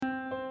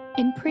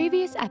In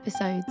previous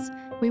episodes,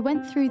 we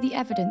went through the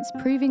evidence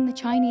proving the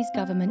Chinese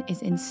government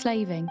is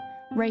enslaving,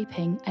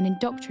 raping, and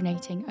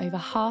indoctrinating over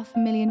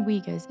 500,000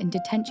 Uyghurs in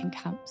detention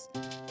camps,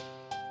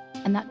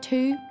 and that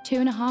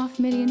 2.5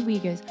 million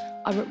Uyghurs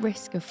are at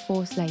risk of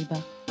forced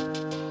labour.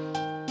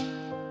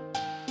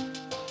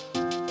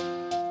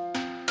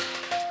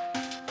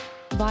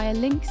 Via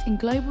links in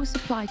global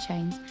supply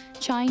chains,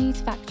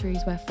 Chinese factories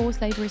where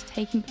forced labour is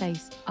taking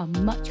place are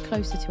much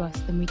closer to us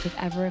than we could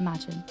ever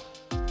imagine.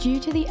 Due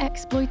to the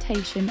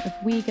exploitation of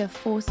Uyghur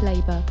forced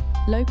labour,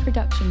 low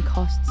production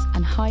costs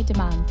and high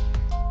demand,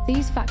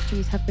 these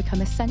factories have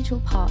become essential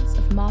parts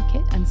of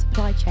market and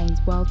supply chains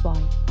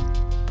worldwide.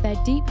 Their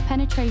deep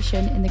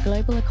penetration in the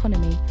global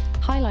economy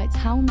highlights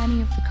how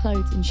many of the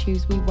clothes and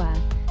shoes we wear,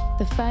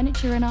 the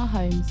furniture in our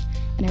homes,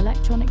 and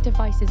electronic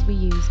devices we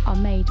use are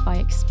made by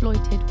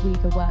exploited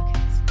Uyghur workers.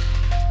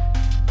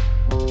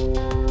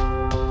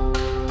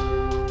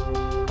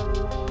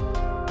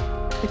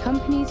 The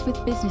companies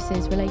with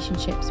businesses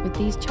relationships with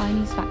these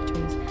Chinese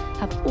factories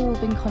have all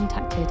been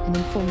contacted and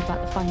informed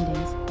about the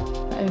findings,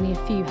 but only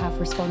a few have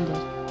responded.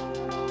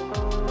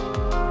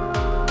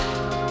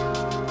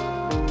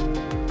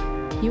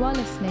 You are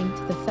listening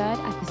to the third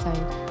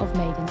episode of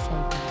Made in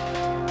Slavery.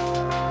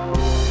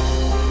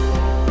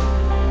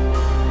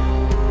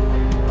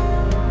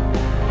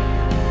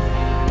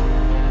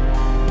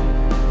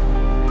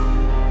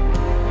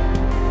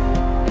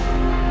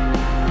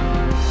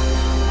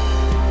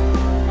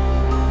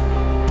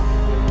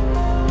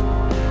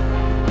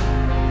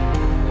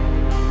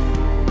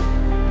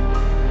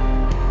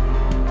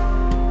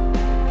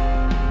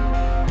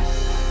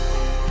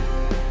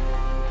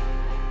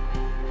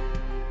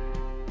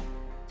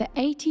 The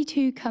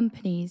 82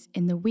 companies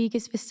in the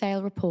Uyghurs for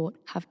Sale report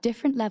have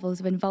different levels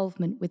of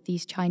involvement with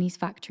these Chinese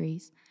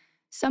factories.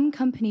 Some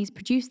companies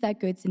produce their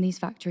goods in these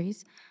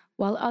factories,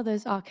 while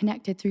others are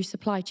connected through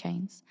supply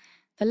chains.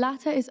 The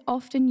latter is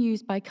often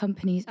used by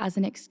companies as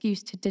an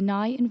excuse to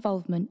deny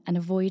involvement and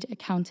avoid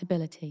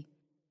accountability.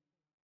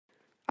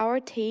 Our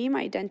team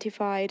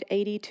identified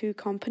 82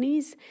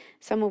 companies,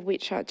 some of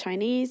which are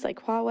Chinese,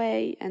 like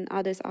Huawei, and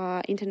others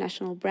are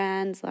international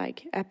brands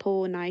like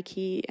Apple,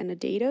 Nike, and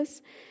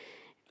Adidas.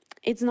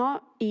 It's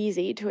not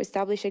easy to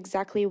establish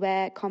exactly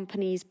where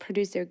companies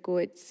produce their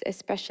goods,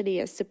 especially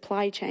as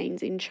supply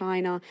chains in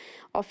China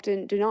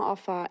often do not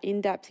offer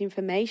in-depth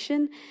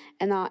information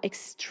and are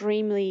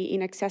extremely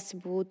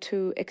inaccessible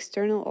to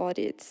external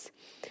audits.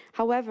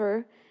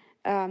 However,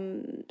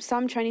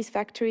 some Chinese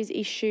factories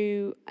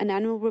issue an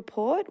annual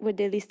report where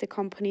they list the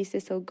companies they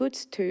sell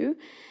goods to,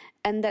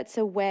 and that's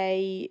a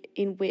way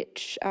in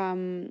which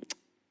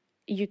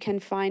you can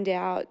find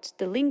out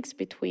the links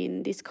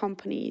between these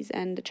companies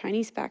and the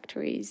Chinese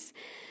factories.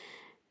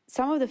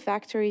 Some of the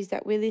factories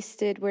that we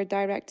listed were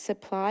direct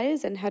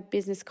suppliers and had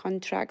business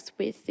contracts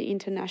with the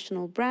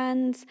international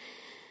brands,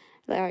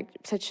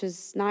 such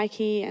as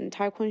Nike and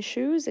Taekwon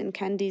Shoes, and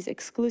Candy's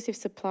exclusive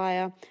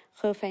supplier,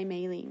 Hefei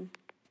Meiling.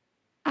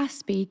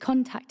 ASPI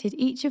contacted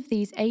each of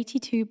these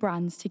 82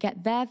 brands to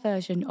get their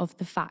version of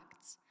the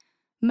facts.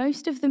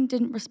 Most of them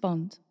didn't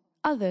respond.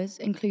 Others,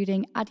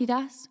 including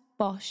Adidas,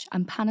 Bosch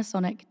and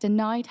Panasonic,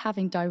 denied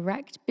having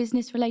direct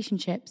business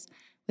relationships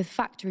with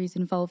factories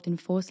involved in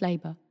forced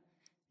labour.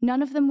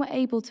 None of them were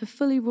able to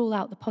fully rule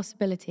out the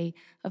possibility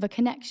of a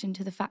connection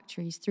to the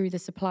factories through the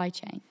supply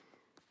chain.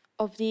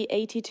 Of the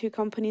 82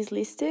 companies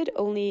listed,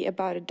 only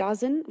about a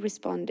dozen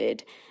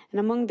responded.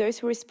 And among those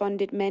who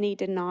responded, many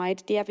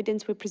denied the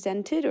evidence we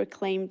presented or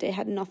claimed they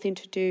had nothing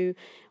to do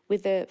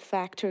with the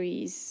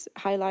factories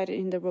highlighted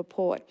in the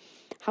report.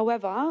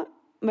 However,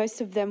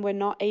 most of them were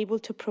not able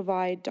to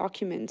provide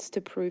documents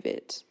to prove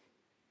it.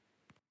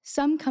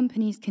 Some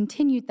companies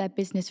continued their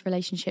business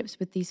relationships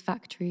with these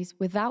factories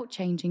without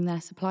changing their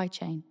supply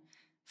chain.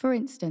 For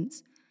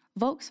instance,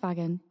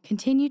 Volkswagen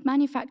continued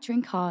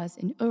manufacturing cars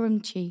in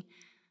Urumqi,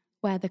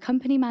 where the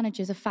company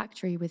manages a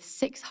factory with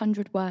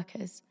 600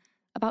 workers,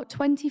 about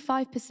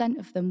 25%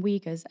 of them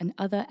Uyghurs and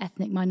other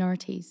ethnic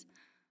minorities.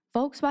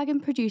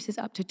 Volkswagen produces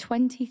up to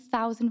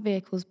 20,000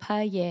 vehicles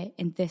per year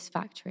in this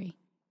factory.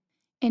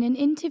 In an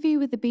interview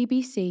with the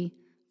BBC,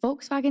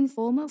 Volkswagen's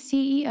former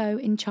CEO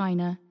in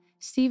China,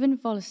 Steven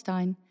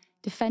Wollestein,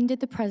 defended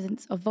the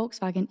presence of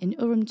Volkswagen in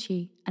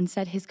Urumqi and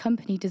said his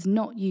company does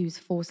not use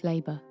forced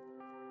labour.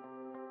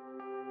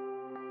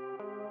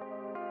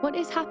 What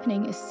is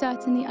happening is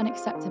certainly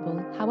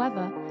unacceptable.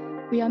 However,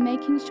 we are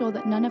making sure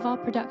that none of our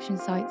production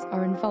sites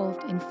are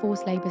involved in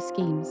forced labour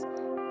schemes.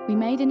 We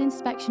made an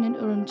inspection in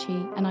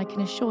Urumqi, and I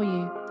can assure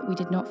you that we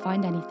did not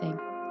find anything.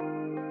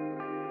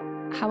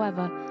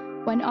 However,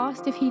 when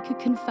asked if he could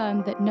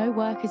confirm that no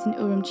workers in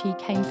Urumqi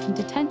came from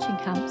detention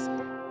camps,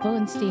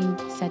 Wallenstein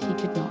said he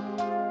could not.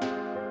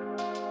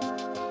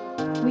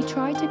 We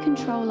try to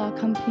control our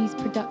company's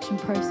production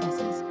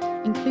processes,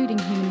 including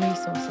human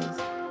resources.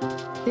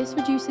 This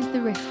reduces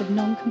the risk of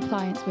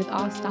non-compliance with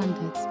our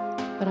standards,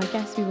 but I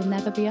guess we will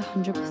never be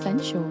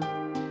 100% sure.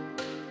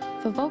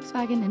 For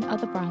Volkswagen and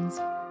other brands,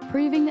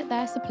 proving that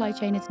their supply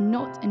chain is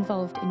not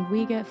involved in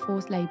Uyghur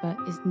forced labour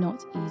is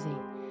not easy.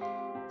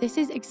 This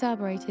is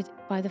exacerbated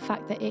by the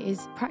fact that it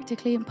is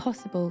practically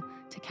impossible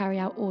to carry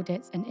out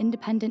audits and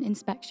independent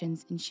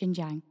inspections in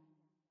Xinjiang.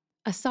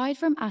 Aside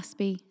from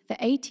ASPI, the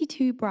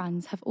 82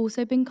 brands have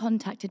also been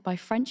contacted by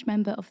French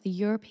member of the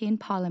European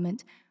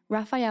Parliament,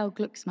 Raphael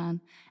Glucksmann,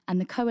 and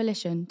the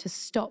coalition to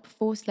stop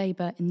forced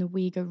labour in the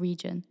Uyghur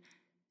region.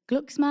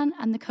 Glucksmann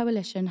and the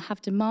coalition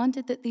have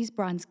demanded that these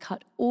brands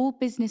cut all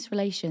business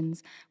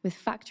relations with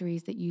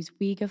factories that use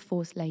Uyghur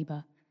forced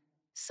labour.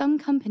 Some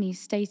companies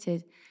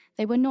stated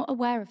they were not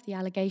aware of the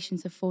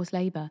allegations of forced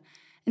labour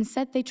and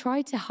said they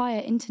tried to hire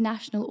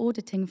international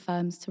auditing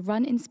firms to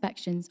run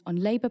inspections on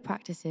labour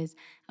practices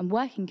and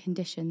working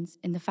conditions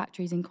in the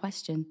factories in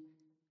question.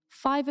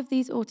 5 of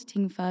these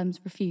auditing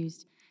firms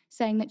refused,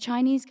 saying that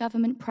Chinese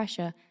government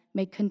pressure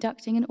made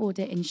conducting an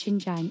audit in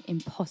Xinjiang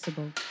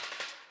impossible.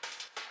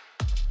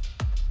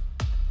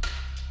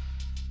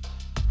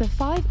 The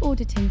 5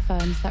 auditing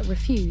firms that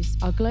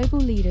refused are global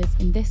leaders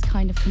in this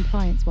kind of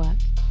compliance work: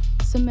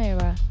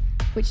 Samira,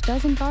 which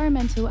does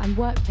environmental and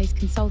workplace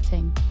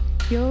consulting;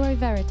 Bureau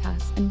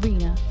Veritas and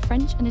RINA,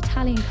 French and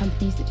Italian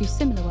companies that do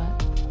similar work;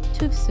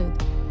 TÜV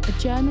SÜD, a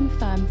German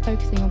firm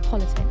focusing on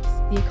politics,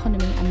 the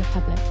economy and the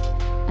public;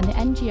 and the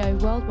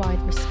NGO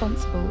Worldwide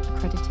Responsible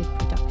Accredited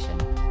Production.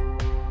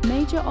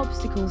 Major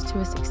obstacles to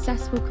a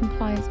successful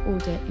compliance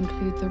audit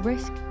include the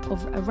risk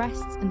of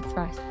arrests and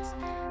threats,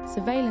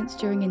 surveillance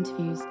during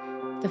interviews,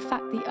 the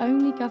fact the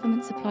only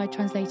government-supplied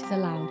translators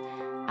allowed,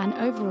 and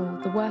overall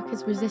the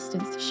workers'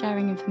 resistance to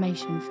sharing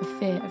information for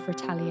fear of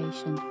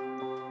retaliation.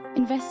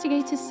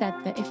 Investigators said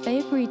that if they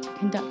agreed to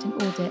conduct an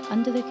audit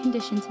under the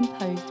conditions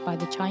imposed by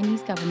the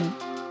Chinese government,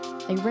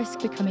 they risk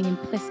becoming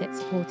implicit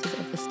supporters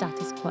of the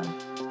status quo.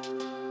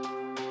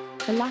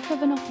 The lack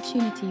of an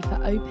opportunity for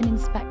open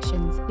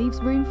inspections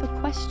leaves room for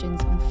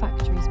questions on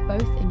factories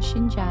both in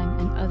Xinjiang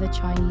and other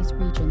Chinese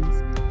regions.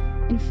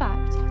 In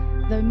fact,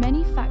 though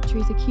many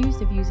factories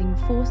accused of using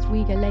forced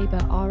Uyghur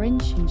labour are in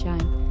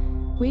Xinjiang,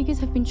 Uyghurs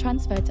have been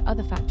transferred to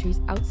other factories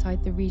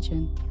outside the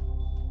region.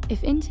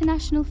 If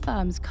international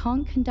firms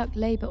can't conduct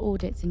labour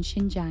audits in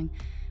Xinjiang,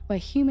 where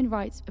human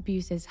rights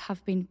abuses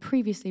have been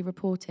previously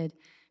reported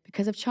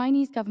because of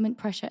Chinese government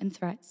pressure and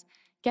threats,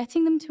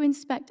 getting them to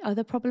inspect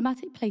other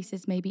problematic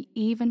places may be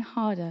even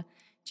harder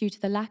due to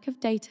the lack of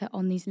data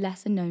on these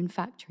lesser-known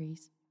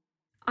factories.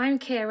 I'm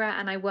Kira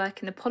and I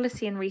work in the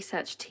policy and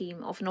research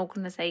team of an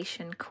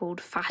organisation called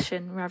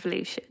Fashion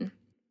Revolution.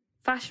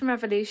 Fashion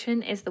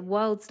Revolution is the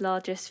world's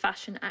largest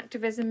fashion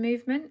activism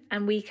movement,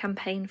 and we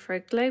campaign for a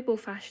global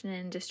fashion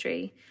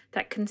industry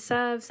that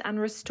conserves and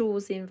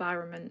restores the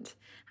environment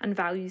and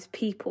values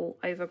people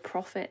over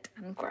profit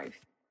and growth.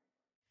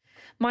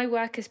 My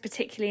work is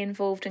particularly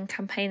involved in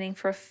campaigning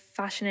for a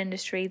fashion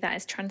industry that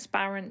is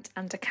transparent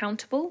and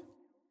accountable.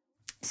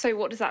 So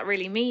what does that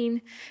really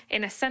mean?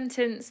 In a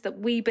sentence, that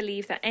we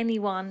believe that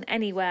anyone,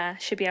 anywhere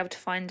should be able to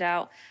find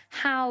out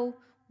how,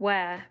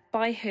 where,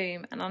 by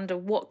whom, and under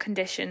what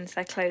conditions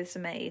their clothes are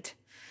made.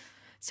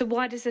 So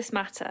why does this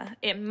matter?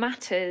 It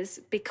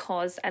matters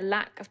because a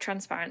lack of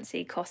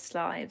transparency costs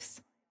lives.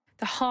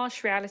 The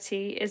harsh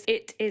reality is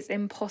it is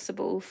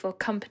impossible for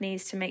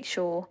companies to make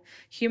sure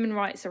human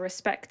rights are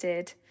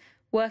respected,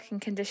 working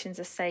conditions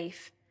are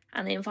safe,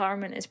 and the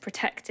environment is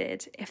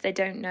protected if they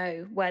don't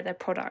know where their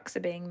products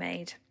are being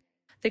made.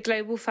 The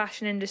global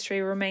fashion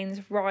industry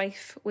remains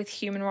rife with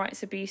human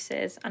rights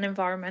abuses and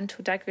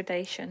environmental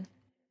degradation.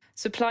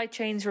 Supply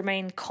chains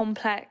remain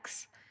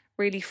complex,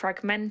 really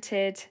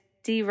fragmented,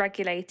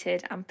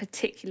 deregulated, and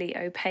particularly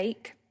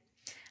opaque.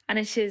 And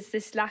it is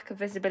this lack of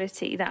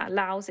visibility that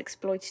allows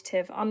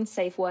exploitative,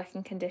 unsafe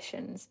working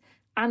conditions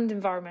and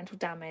environmental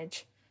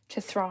damage to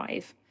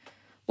thrive,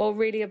 while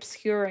really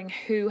obscuring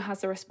who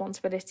has the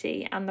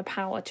responsibility and the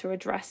power to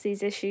address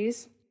these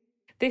issues.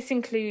 This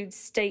includes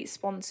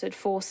state-sponsored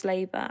forced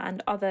labour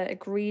and other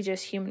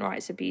egregious human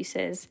rights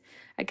abuses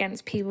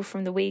against people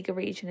from the Uyghur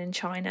region in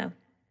China,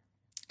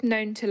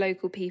 known to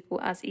local people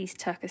as East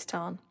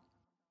Turkestan.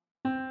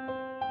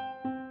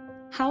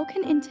 How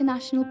can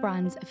international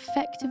brands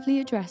effectively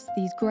address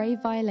these grave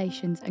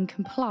violations and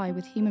comply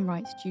with human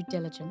rights due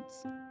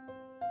diligence?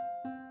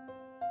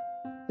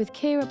 With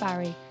Kira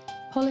Barry,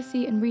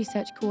 Policy and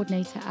Research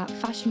Coordinator at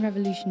Fashion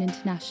Revolution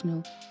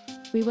International,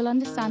 we will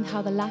understand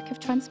how the lack of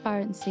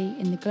transparency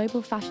in the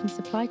global fashion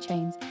supply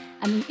chains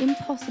and the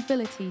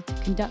impossibility to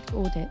conduct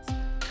audits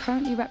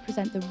currently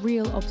represent the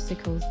real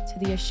obstacles to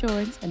the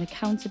assurance and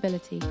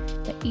accountability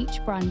that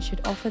each brand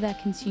should offer their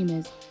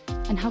consumers,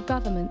 and how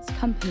governments,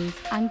 companies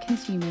and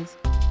consumers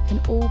can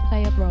all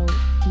play a role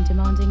in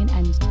demanding an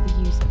end to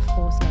the use of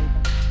forced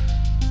labour.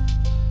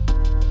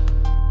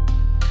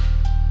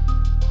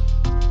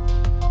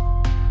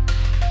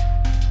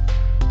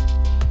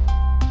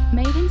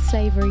 Made in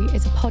Slavery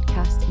is a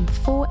podcast in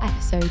 4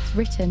 episodes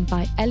written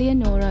by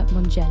Eleonora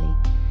Mongelli.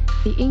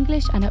 The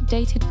English and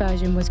updated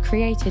version was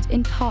created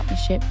in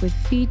partnership with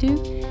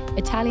FIDU,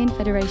 Italian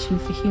Federation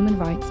for Human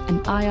Rights,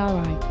 and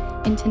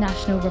IRI,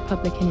 International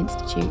Republican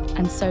Institute,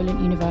 and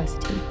Solent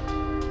University.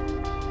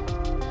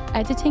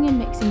 Editing and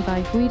mixing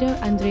by Guido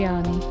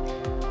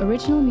Andriani.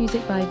 Original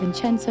music by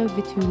Vincenzo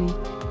Vituli,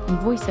 and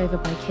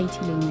voiceover by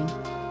Katie Leeming.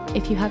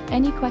 If you have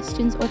any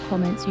questions or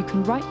comments, you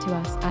can write to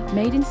us at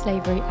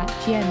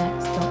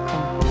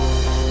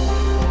madeinslavery@gmx.com.